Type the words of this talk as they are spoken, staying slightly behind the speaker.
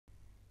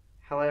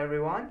Hello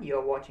everyone,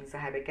 you're watching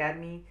Saheb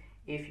Academy.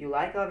 If you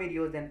like our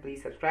videos, then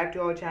please subscribe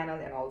to our channel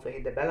and also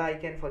hit the bell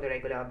icon for the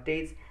regular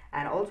updates,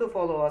 and also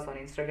follow us on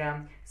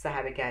Instagram,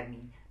 Saheb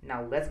Academy.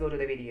 Now let's go to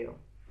the video.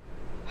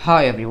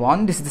 Hi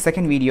everyone, this is the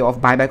second video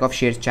of Buyback of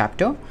Shares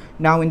chapter.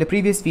 Now in the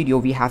previous video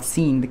we have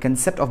seen the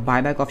concept of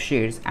buyback of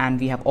shares, and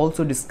we have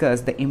also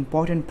discussed the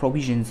important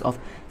provisions of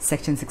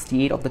section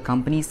 68 of the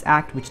Companies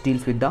Act, which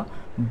deals with the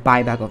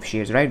buyback of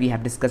shares, right? We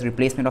have discussed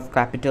replacement of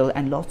capital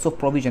and lots of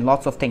provision,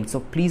 lots of things. So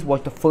please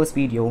watch the first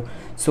video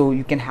so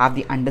you can have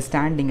the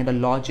understanding and the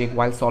logic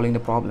while solving the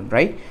problem,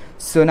 right?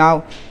 So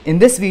now in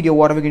this video,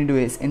 what are we going to do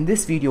is, in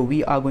this video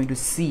we are going to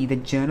see the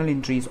journal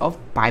entries of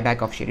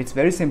buyback of share. It's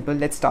very simple.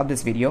 Let's start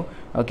this video.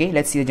 Okay,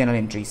 let's see the journal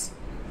entries.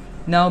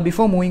 Now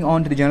before moving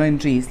on to the journal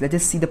entries, let's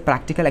just see the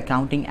practical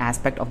accounting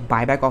aspect of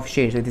buyback of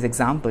shares with this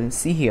example.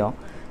 See here,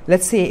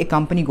 let's say a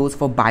company goes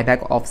for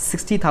buyback of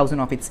 60,000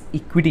 of its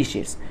equity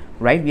shares,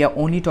 right? We are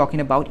only talking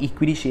about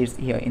equity shares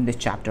here in this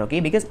chapter, okay?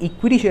 Because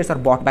equity shares are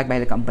bought back by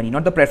the company,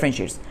 not the preference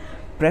shares.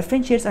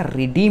 Preference shares are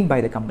redeemed by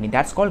the company.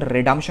 That's called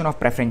redemption of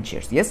preference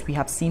shares. Yes, we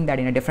have seen that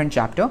in a different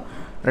chapter,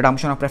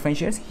 redemption of preference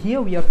shares.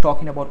 Here we are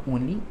talking about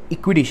only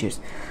equity shares.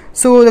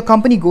 So the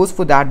company goes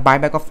for that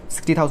buyback of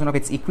 60,000 of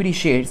its equity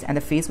shares, and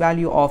the face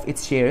value of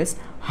its share is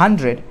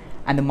 100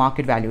 and the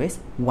market value is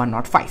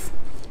 105.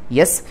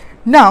 Yes,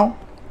 now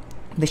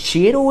the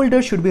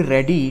shareholders should be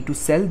ready to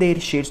sell their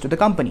shares to the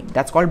company.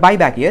 That's called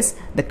buyback. Yes,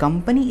 the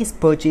company is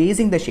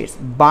purchasing the shares,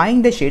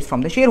 buying the shares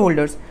from the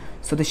shareholders.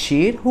 So the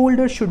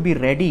shareholders should be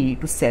ready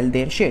to sell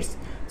their shares.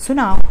 So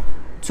now,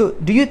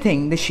 do you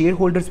think the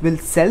shareholders will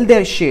sell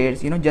their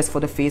shares, just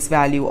for the face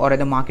value or at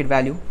the market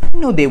value?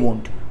 No, they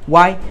won't.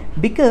 Why?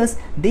 Because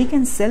they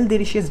can sell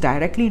their shares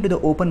directly into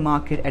the open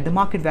market at the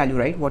market value,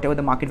 right? Whatever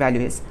the market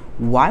value is.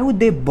 Why would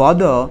they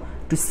bother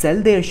to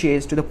sell their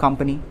shares to the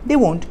company? They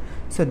won't.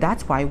 So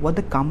that's why what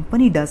the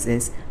company does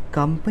is,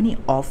 company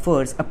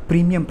offers a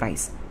premium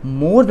price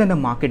more than the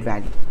market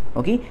value.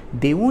 Okay,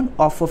 they won't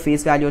offer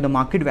face value or the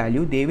market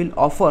value. They will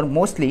offer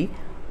mostly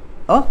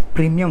a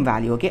premium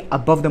value, okay,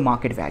 above the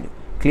market value.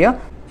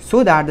 Clear?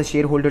 So that the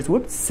shareholders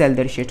would sell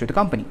their shares to the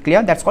company.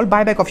 Clear? That's called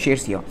buyback of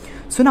shares here.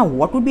 So now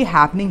what would be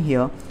happening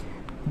here?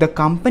 The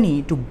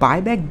company, to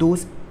buy back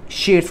those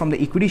shares from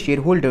the equity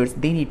shareholders,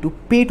 they need to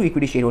pay to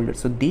equity shareholders.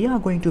 So they are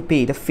going to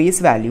pay the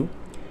face value,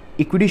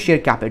 equity share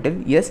capital,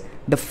 yes,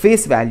 the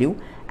face value,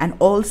 and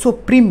also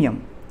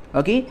premium,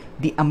 okay,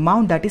 the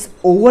amount that is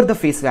over the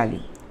face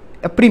value,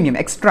 a premium,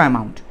 extra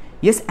amount.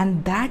 Yes,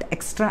 and that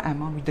extra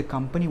amount which the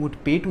company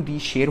would pay to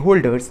these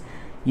shareholders,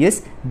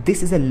 yes,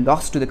 this is a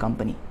loss to the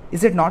company,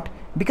 is it not?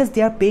 Because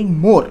they are paying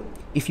more.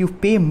 If you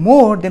pay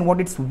more than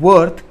what it's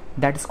worth,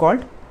 that is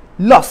called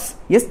loss.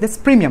 Yes, that's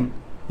premium.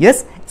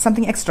 Yes,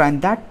 something extra,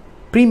 and that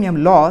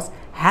premium loss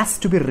has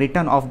to be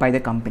written off by the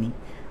company.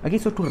 Okay,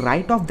 so to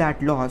write off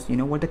that loss,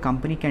 what the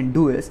company can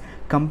do is,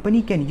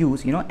 company can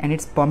use, and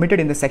it's permitted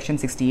in the section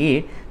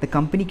 68, the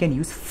company can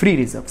use free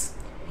reserves.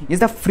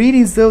 Yes, the free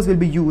reserves will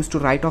be used to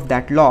write off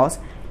that loss.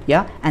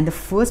 Yeah, and the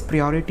first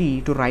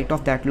priority to write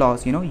off that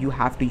loss, you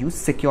have to use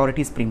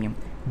securities premium,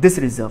 this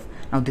reserve.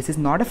 Now this is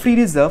not a free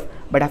reserve,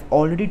 but I've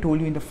already told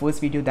you in the first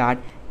video that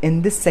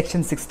in this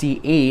section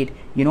 68,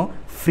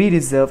 free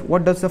reserve,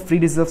 what does the free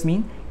reserves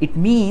mean? It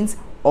means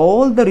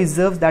all the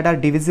reserves that are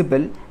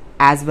divisible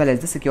as well as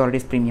the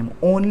securities premium,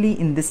 only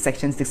in this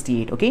section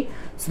 68. Okay,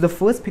 so the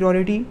first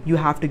priority you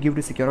have to give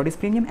to securities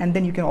premium, and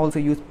then you can also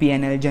use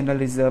P&L, general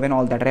reserve, and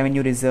all that,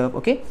 revenue reserve.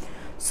 Okay,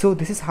 so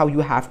this is how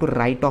you have to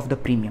write off the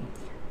premium,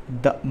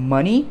 the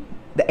money,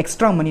 the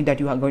extra money that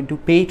you are going to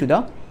pay to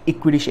the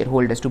equity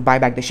shareholders to buy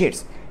back the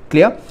shares.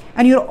 Clear?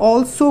 And you're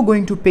also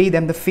going to pay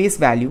them the face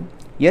value.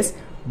 Yes,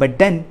 but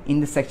then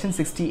in the section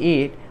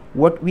 68,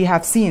 what we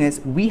have seen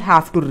is, we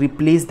have to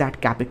replace that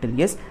capital.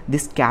 Yes,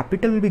 this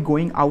capital will be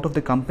going out of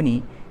the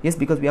company. Yes,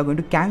 because we are going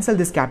to cancel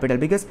this capital,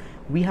 because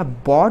we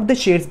have bought the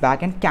shares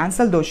back and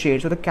canceled those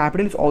shares. So the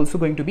capital is also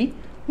going to be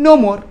no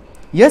more.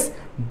 Yes,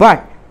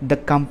 but the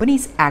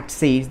Companies Act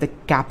says the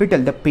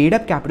capital, the paid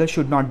up capital,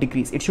 should not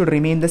decrease. It should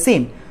remain the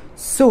same.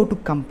 So to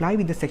comply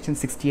with the section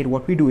 68,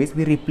 what we do is,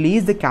 we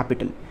replace the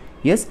capital.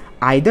 Yes,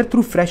 either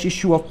through fresh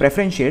issue of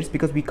preference shares,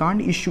 because we can't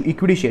issue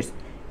equity shares.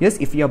 Yes,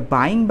 if you are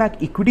buying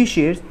back equity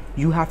shares,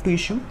 you have to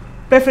issue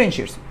preference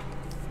shares.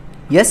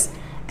 Yes,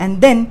 and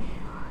then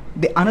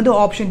the another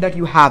option that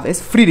you have is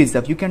free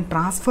reserve. You can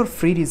transfer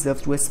free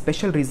reserves to a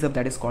special reserve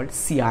that is called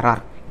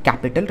CRR,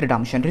 capital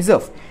redemption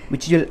reserve,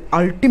 which will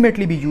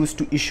ultimately be used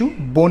to issue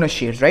bonus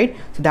shares, right?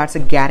 So that's a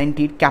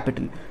guaranteed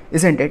capital,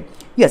 isn't it?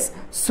 Yes.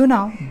 So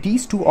now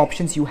these two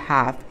options you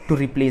have to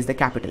replace the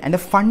capital, and the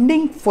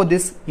funding for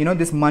this,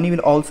 this money will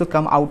also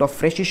come out of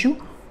fresh issue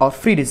or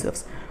free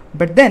reserves.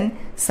 But then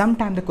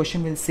sometime the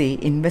question will say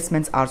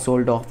investments are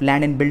sold off,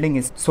 land and building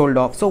is sold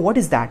off. So what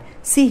is that?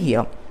 See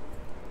here,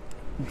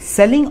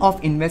 selling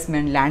of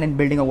investment, land and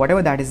building, or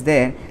whatever that is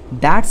there,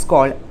 that's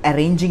called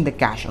arranging the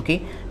cash.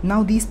 Okay,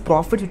 now these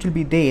profits which will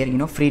be there,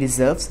 free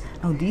reserves,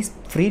 now these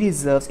free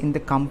reserves in the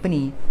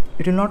company,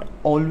 it will not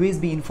always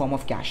be in form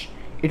of cash.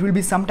 it will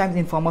be sometimes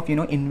in form of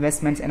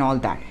investments and all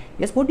that.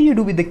 Yes, what do you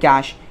do with the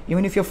cash?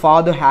 Even if your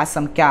father has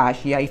some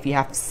cash, yeah, if he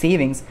has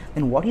savings,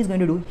 then what he's going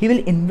to do, he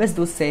will invest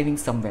those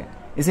savings somewhere,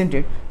 isn't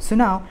it? So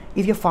now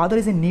if your father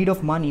is in need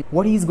of money,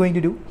 what he's going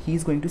to do,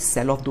 he's going to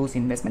sell off those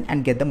investments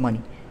and get the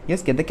money.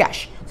 Yes, get the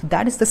cash. So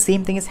that is the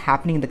same thing is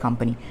happening in the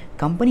company.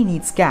 Company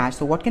needs cash.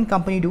 So what can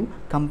company do?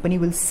 Company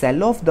will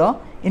sell off the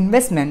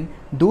investment.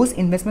 Those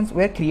investments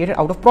were created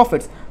out of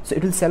profits. So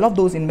it will sell off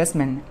those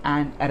investment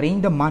and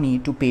arrange the money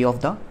to pay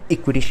off the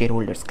equity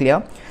shareholders.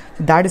 Clear?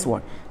 So that is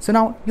what. So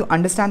now you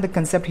understand the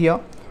concept here.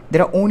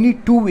 There are only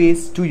two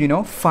ways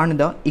to fund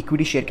the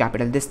equity share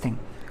capital, this thing.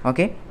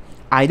 Okay,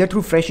 either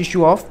through fresh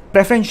issue of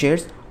preference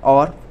shares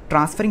or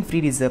transferring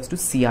free reserves to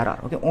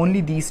CRR. Okay, only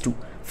these two,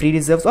 free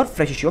reserves or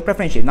fresh issue of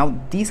preference shares. Now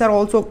these are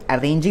also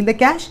arranging the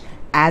cash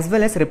as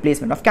well as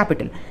replacement of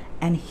capital.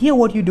 And here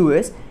what you do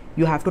is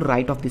you have to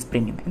write off this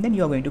premium and then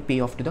you are going to pay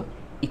off to the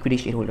equity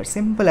shareholder.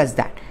 Simple as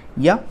that.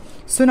 Yeah.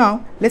 So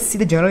now let's see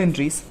the journal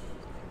entries.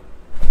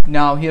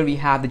 Now here we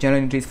have the journal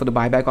entries for the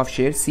buyback of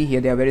shares. See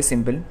here, they are very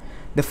simple.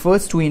 The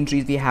first two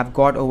entries we have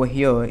got over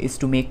here is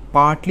to make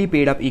partly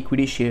paid up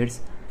equity shares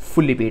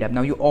fully paid up.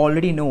 Now you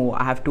already know,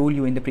 I have told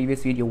you in the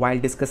previous video while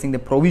discussing the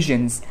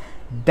provisions,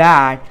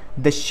 that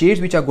the shares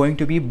which are going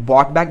to be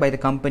bought back by the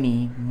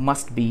company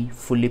must be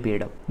fully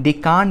paid up. They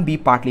can't be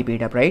partly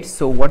paid up, right?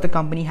 So what the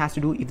company has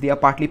to do, if they are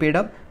partly paid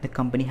up, the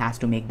company has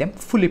to make them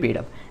fully paid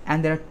up.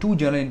 And there are two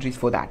journal entries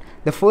for that.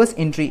 The first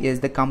entry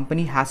is the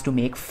company has to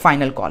make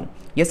final call.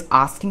 Yes,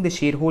 asking the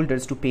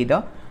shareholders to pay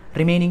the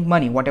remaining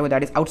money, whatever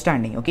that is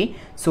outstanding. Okay,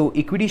 so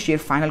equity share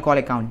final call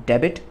account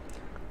debit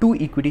to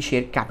equity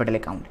share capital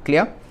account.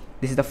 Clear?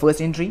 This is the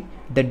first entry,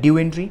 the due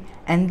entry,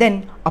 and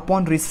then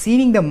upon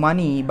receiving the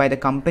money by the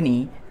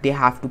company, they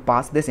have to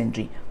pass this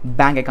entry,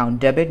 bank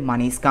account debit,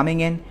 money is coming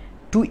in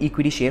to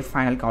equity share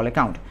final call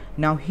account.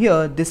 Now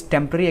here, this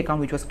temporary account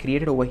which was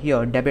created over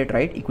here, debit,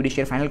 right, equity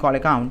share final call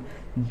account,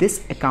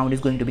 this account is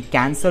going to be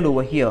cancelled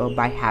over here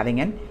by having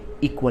an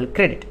equal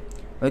credit.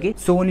 Okay,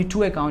 so only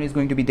two account is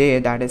going to be there,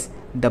 that is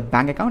the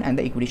bank account and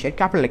the equity share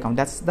capital account.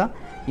 That's the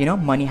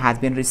money has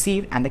been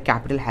received and the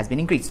capital has been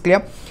increased.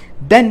 Clear?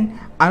 Then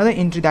another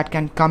entry that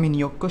can come in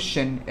your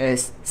question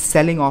is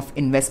selling of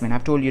investment.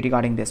 I've told you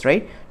regarding this,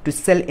 right? To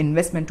sell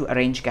investment to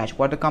arrange cash.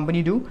 What the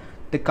company do?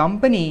 The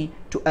company,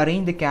 to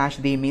arrange the cash,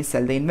 they may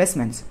sell the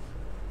investments.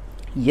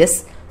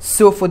 Yes,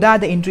 so for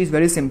that the entry is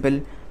very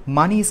simple.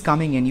 Money is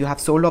coming in, you have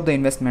sold off the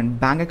investment,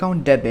 bank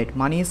account debit,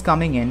 money is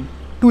coming in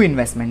to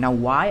investment. Now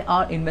why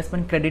are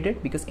investment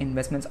credited? Because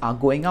investments are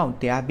going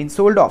out, they have been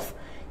sold off.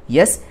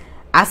 Yes,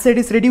 asset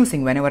is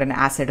reducing. Whenever an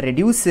asset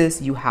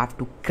reduces, you have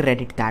to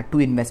credit that to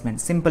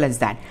investment. Simple as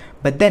that.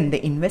 But then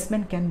the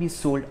investment can be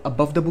sold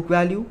above the book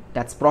value,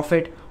 that's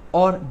profit,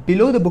 or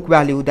below the book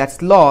value,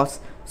 that's loss.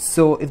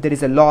 So if there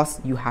is a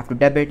loss, you have to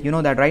debit. You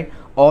know that, right?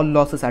 All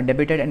losses are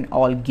debited and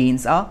all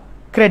gains are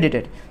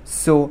credited.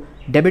 So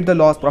debit the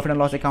loss, profit and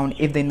loss account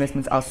if the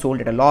investments are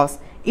sold at a loss.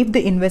 If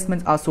the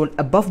investments are sold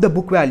above the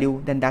book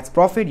value, then that's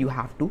profit. You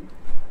have to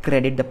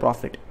credit the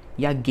profit.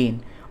 Yeah,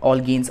 gain. All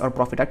gains or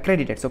profit are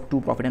credited. So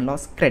to profit and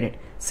loss, credit.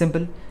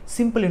 Simple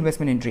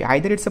investment entry.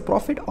 Either it's a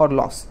profit or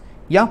loss.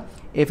 Yeah,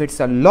 if it's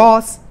a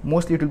loss,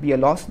 mostly it will be a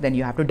loss, then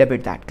you have to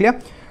debit that.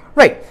 Clear?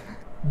 Right.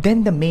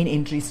 Then the main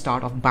entry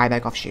start of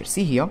buyback of shares.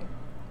 See here,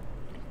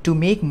 to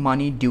make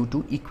money due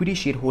to equity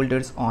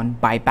shareholders on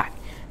buyback.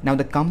 Now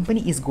the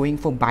company is going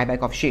for buyback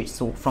of shares.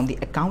 So from the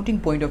accounting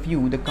point of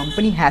view, the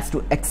company has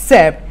to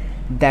accept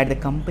that the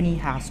company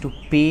has to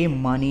pay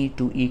money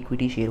to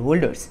equity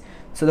shareholders.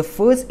 So the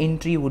first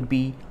entry would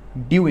be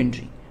due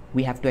entry.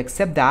 We have to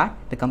accept that,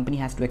 the company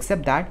has to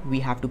accept that we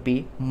have to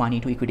pay money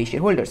to equity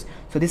shareholders.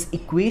 So this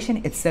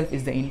equation itself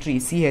is the entry.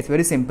 See here, it's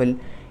very simple.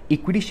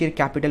 Equity share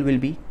capital will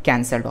be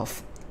cancelled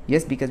off.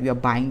 Yes, because we are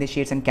buying the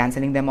shares and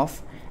cancelling them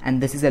off,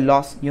 and this is a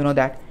loss, you know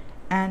that,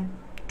 and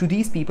to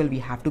these people we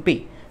have to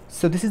pay.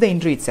 So this is the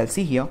entry itself.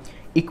 See here,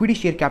 equity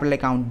share capital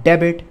account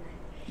debit.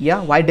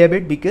 Yeah, why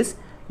debit? Because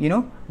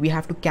we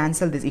have to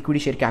cancel this equity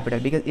share capital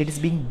because it is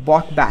being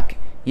bought back.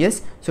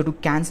 Yes, so to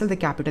cancel the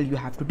capital you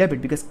have to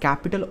debit because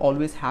capital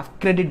always have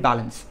credit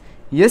balance.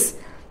 Yes,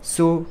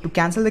 so to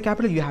cancel the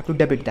capital you have to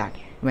debit that.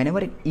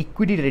 Whenever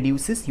equity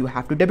reduces, you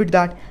have to debit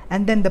that,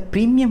 and then the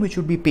premium which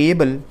would be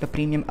payable, the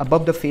premium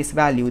above the face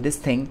value, this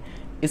thing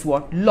is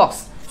what?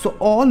 Loss. So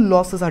all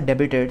losses are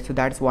debited, so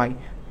that's why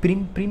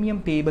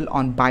premium payable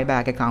on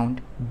buyback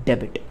account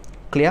debit.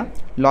 Clear?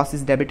 Loss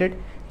is debited.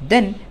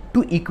 Then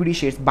to equity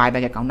shares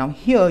buyback account. Now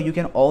here you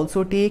can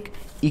also take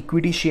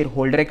equity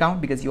shareholder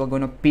account because you are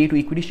going to pay to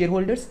equity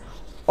shareholders,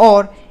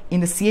 or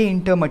in the CA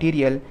Inter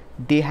material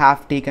they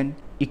have taken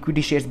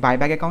equity shares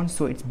buyback account.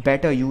 So it's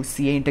better, you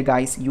CA Inter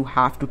guys, you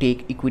have to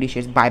take equity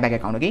shares buyback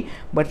account. Okay,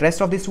 but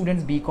rest of the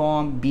students,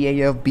 BCom,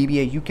 BAF,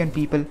 BBA,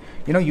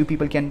 you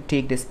people can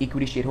take this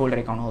equity shareholder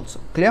account also.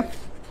 Clear?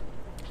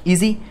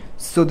 Easy.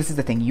 So this is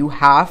the thing, you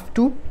have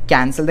to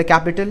cancel the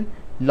capital,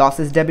 loss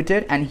is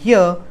debited, and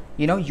here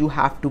you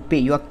have to pay.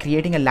 You are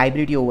creating a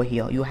liability over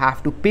here. You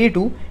have to pay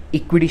to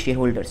equity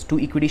shareholders, to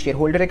equity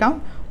shareholder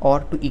account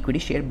or to equity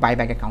share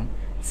buyback account.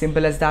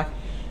 Simple as that.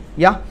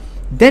 Yeah,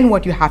 then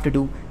what you have to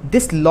do,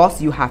 this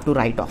loss you have to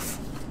write off.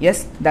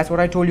 Yes, that's what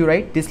I told you,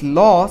 right? This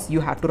loss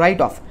you have to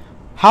write off.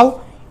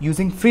 How?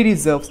 Using free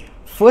reserves.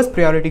 First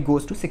priority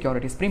goes to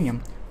securities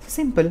premium.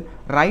 Simple,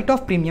 write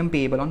off premium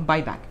payable on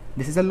buyback.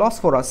 This is a loss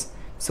for us.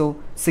 So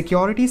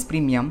securities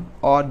premium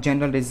or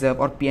general reserve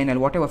or PNL,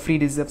 whatever free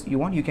reserves you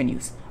want, you can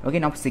use. Okay,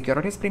 now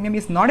securities premium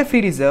is not a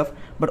free reserve,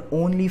 but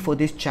only for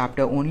this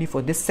chapter, only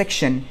for this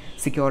section,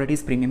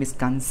 securities premium is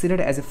considered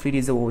as a free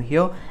reserve over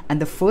here,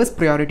 and the first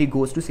priority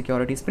goes to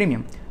securities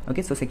premium.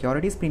 Okay, so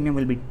securities premium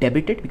will be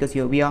debited because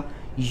here we are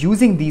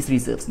using these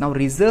reserves. Now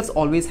reserves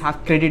always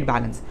have credit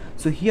balance,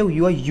 so here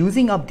you are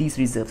using up these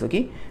reserves,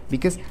 okay,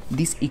 because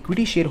these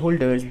equity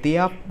shareholders, they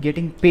are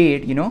getting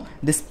paid, you know,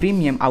 this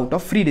premium out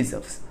of free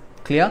reserves.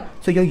 Clear?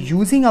 So you're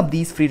using up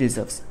these free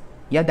reserves.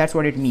 Yeah, that's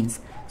what it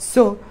means.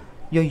 So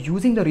you're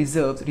using the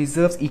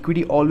reserves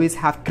equity always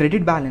have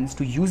credit balance.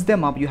 To use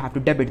them up, you have to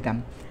debit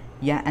them.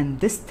 Yeah, and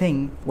this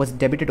thing was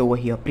debited over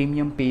here,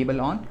 premium payable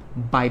on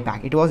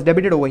buyback. It was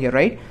debited over here,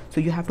 right?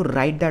 So you have to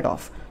write that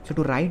off. So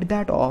to write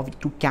that off,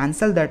 to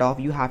cancel that off,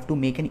 you have to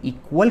make an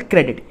equal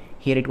credit.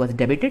 Here it was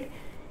debited,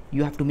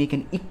 you have to make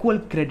an equal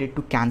credit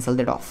to cancel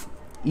that off.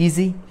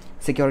 Easy.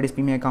 Securities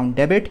premium account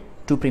debit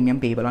to premium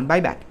payable on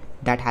buyback.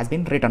 That has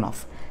been written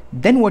off.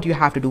 Then what you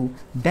have to do,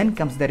 then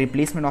comes the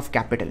replacement of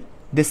capital.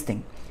 This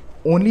thing,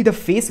 only the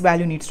face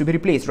value needs to be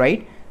replaced,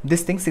 right?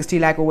 This thing 60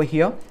 lakh over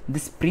here,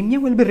 this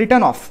premium will be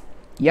written off.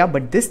 Yeah,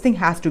 but this thing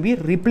has to be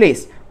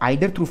replaced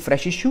either through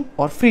fresh issue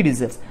or free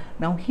reserves.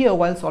 Now here,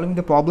 while solving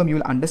the problem, you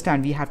will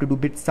understand we have to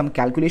do some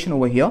calculation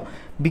over here,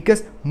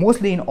 because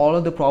mostly in all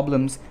of the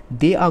problems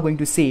they are going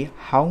to say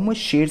how much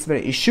shares were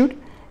issued,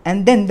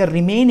 and then the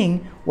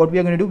remaining, what we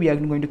are going to do, we are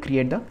going to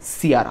create the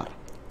CRR.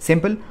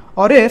 Simple.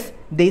 Or if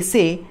they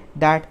say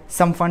that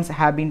some funds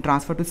have been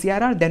transferred to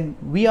CRR, then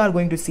we are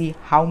going to see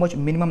how much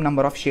minimum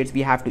number of shares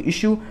we have to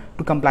issue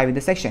to comply with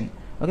the section.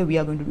 Okay, we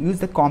are going to use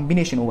the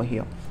combination over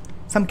here.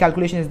 Some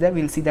calculation is there,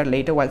 we'll see that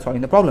later while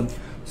solving the problem.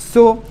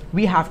 So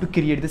we have to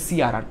create the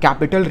CRR,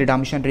 capital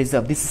redemption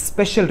reserve. This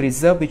special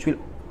reserve which will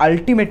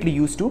ultimately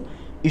use to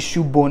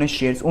issue bonus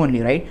shares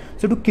only, right?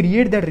 So to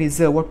create that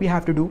reserve, what we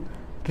have to do,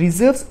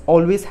 reserves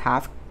always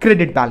have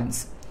credit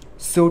balance.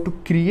 So to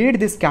create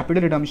this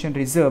capital redemption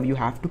reserve, you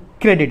have to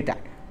credit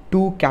that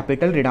to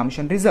capital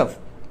redemption reserve.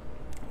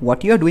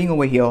 What you are doing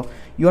over here,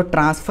 you are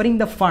transferring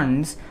the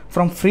funds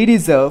from free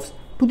reserves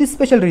to this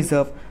special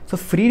reserve. So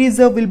free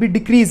reserve will be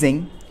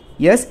decreasing.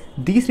 Yes,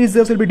 these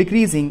reserves will be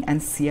decreasing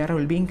and CRR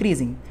will be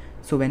increasing.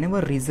 So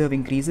whenever reserve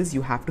increases,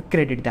 you have to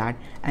credit that,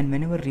 and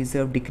whenever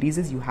reserve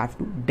decreases, you have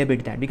to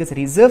debit that, because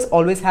reserves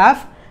always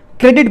have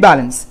credit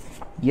balance.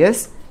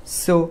 Yes,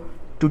 so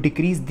to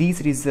decrease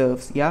these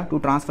reserves, yeah, to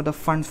transfer the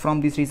funds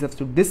from these reserves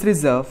to this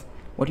reserve,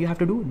 what you have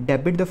to do,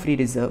 debit the free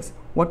reserves,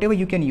 whatever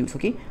you can use,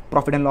 okay,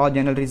 profit and loss,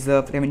 general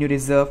reserve, revenue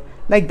reserve,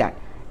 like that.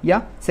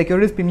 Yeah,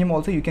 securities premium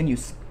also you can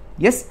use.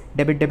 Yes,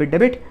 debit, debit,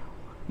 debit.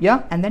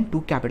 Yeah, and then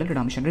to capital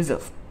redemption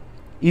reserve.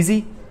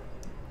 Easy.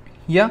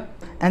 Yeah,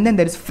 and then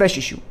there is fresh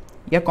issue.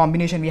 Yeah,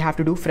 combination we have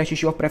to do, fresh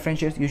issue of preference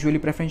shares, usually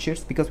preference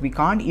shares, because we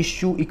can't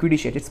issue equity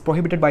shares, it's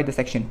prohibited by the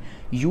section.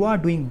 You are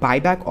doing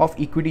buyback of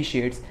equity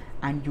shares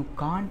and you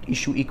can't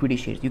issue equity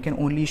shares, you can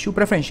only issue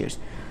preference shares.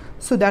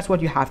 So that's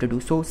what you have to do.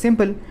 So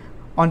simple,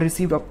 on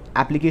receipt of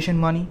application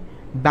money,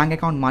 bank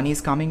account money is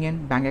coming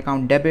in, bank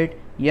account debit.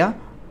 Yeah,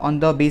 on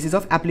the basis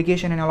of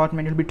application and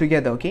allotment will be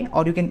together, okay,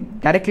 or you can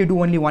directly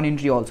do only one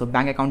entry also,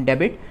 bank account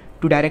debit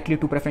to directly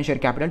to preference share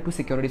capital to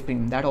securities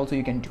premium, that also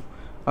you can do.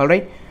 All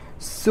right,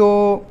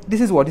 so this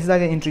is what, this is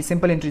like the entry,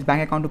 simple entries,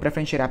 bank account to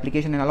preference share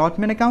application and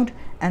allotment account.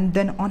 And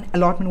then on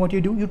allotment, what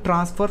you do, you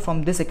transfer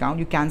from this account,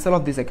 you cancel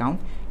off this account.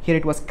 Here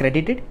it was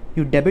credited,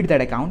 you debit that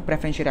account,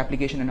 preference share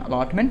application and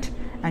allotment,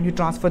 and you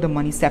transfer the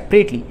money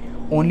separately.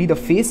 Only the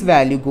face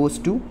value goes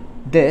to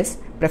this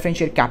preference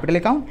share capital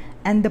account,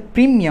 and the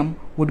premium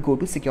would go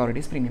to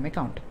securities premium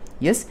account.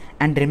 Yes,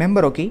 and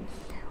remember, okay,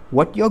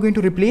 what you're going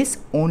to replace,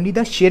 only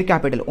the share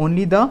capital,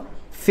 only the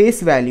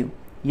face value.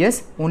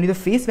 Yes, only the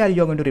face value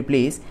you're going to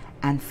replace,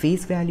 and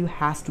face value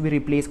has to be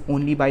replaced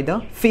only by the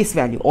face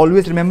value.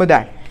 Always remember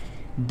that.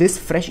 This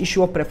fresh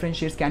issue of preference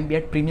shares can be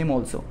at premium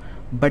also,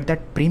 but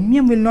that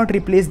premium will not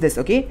replace this,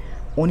 okay,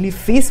 only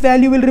face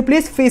value will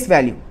replace face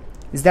value.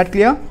 Is that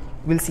clear?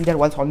 We'll see that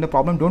while solving the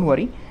problem, don't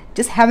worry.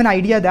 Just have an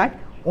idea that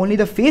only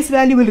the face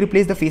value will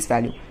replace the face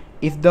value.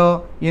 If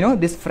the, you know,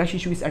 this fresh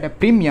issue is at a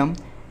premium,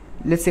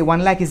 let's say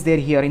 1 lakh is there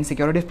here in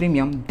securities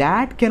premium,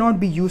 that cannot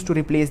be used to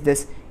replace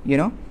this, you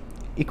know,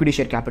 equity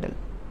share capital.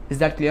 Is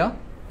that clear?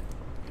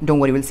 Don't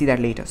worry, we'll see that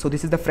later. So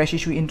this is the fresh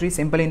issue entry,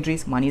 simple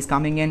entries, money is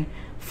coming in.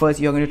 First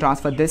you are going to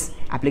transfer this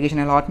application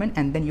and allotment,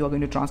 and then you are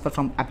going to transfer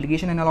from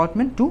application and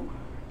allotment to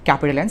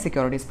capital and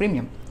securities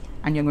premium,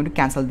 and you're going to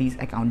cancel these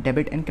account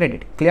debit and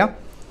credit. Clear?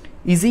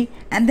 Easy.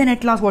 And then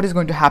at last what is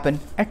going to happen?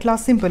 At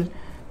last, simple.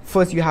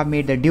 First you have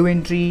made the due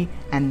entry,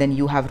 and then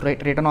you have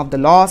written off the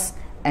loss,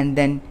 and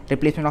then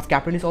replacement of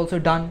capital is also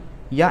done.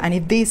 Yeah, and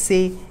if they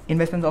say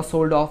investments are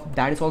sold off,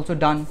 that is also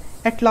done.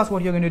 At last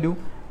what you're going to do,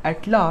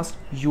 at last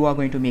you are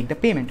going to make the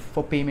payment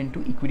for payment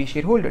to equity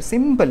shareholders.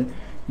 Simple.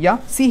 Yeah,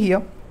 see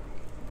here,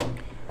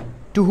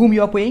 to whom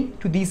you are paying,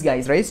 to these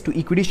guys, right? To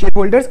equity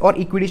shareholders or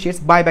equity shares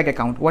buyback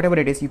account, whatever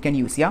it is you can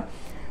use. Yeah,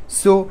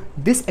 so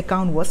this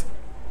account was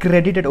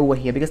credited over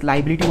here because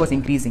liability was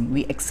increasing.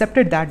 We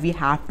accepted that we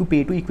have to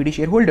pay to equity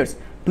shareholders,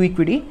 to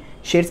equity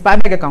shares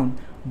buyback account,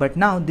 but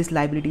now this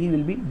liability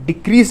will be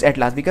decreased at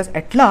last, because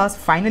at last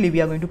finally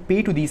we are going to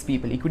pay to these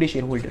people, equity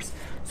shareholders.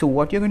 So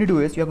what you're going to do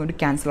is you're going to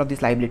cancel off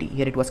this liability.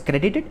 Here it was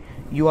credited,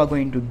 you are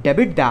going to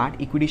debit that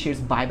equity shares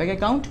buyback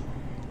account.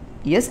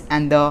 Yes,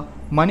 and the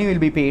money will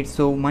be paid,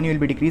 so money will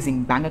be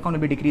decreasing, bank account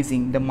will be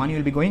decreasing, the money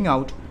will be going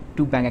out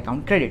to bank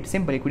account credit.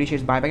 Simple. Equity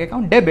shares buyback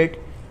account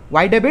debit.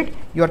 Why debit?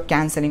 You are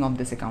cancelling off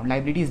this account.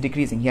 Liability is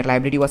decreasing. Here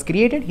liability was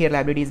created, here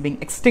liability is being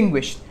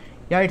extinguished.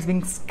 Yeah, it's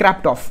being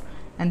scrapped off,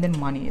 and then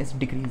money is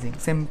decreasing.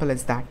 Simple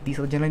as that. These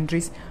are journal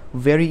entries,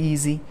 very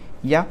easy.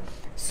 Yeah,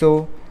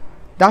 so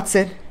that's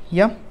it.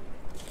 Yeah,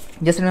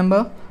 just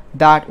remember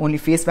that only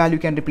face value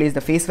can replace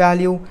the face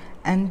value,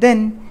 and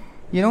then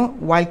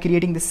while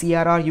creating the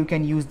CRR you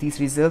can use these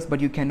reserves, but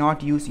you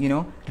cannot use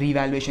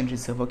revaluation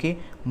reserve. Okay,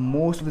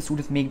 most of the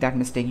students make that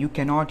mistake. You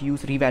cannot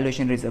use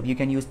revaluation reserve. You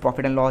can use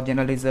profit and loss,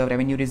 general reserve,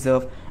 revenue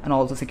reserve, and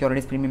also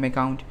securities premium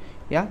account.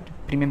 Yeah,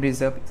 premium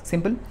reserve.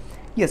 Simple.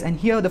 Yes, and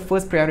here the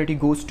first priority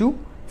goes to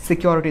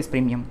securities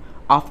premium.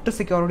 After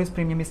securities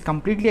premium is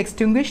completely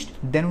extinguished,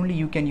 then only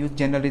you can use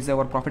general reserve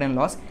or profit and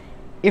loss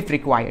if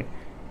required.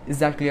 Is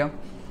that clear?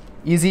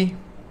 Easy.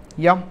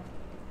 Yeah,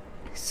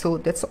 so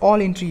that's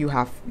all entry you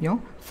have.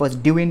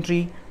 First due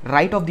entry,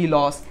 right of the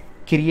loss,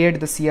 create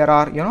the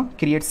CRR,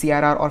 create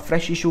CRR or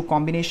fresh issue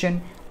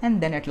combination,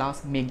 and then at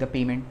last make the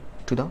payment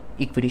to the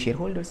equity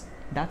shareholders.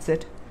 That's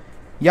it.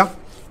 Yeah,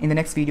 in the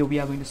next video we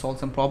are going to solve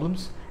some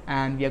problems,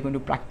 and we are going to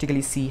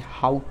practically see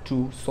how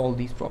to solve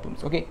these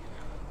problems. Okay,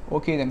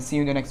 then see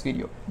you in the next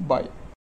video. Bye.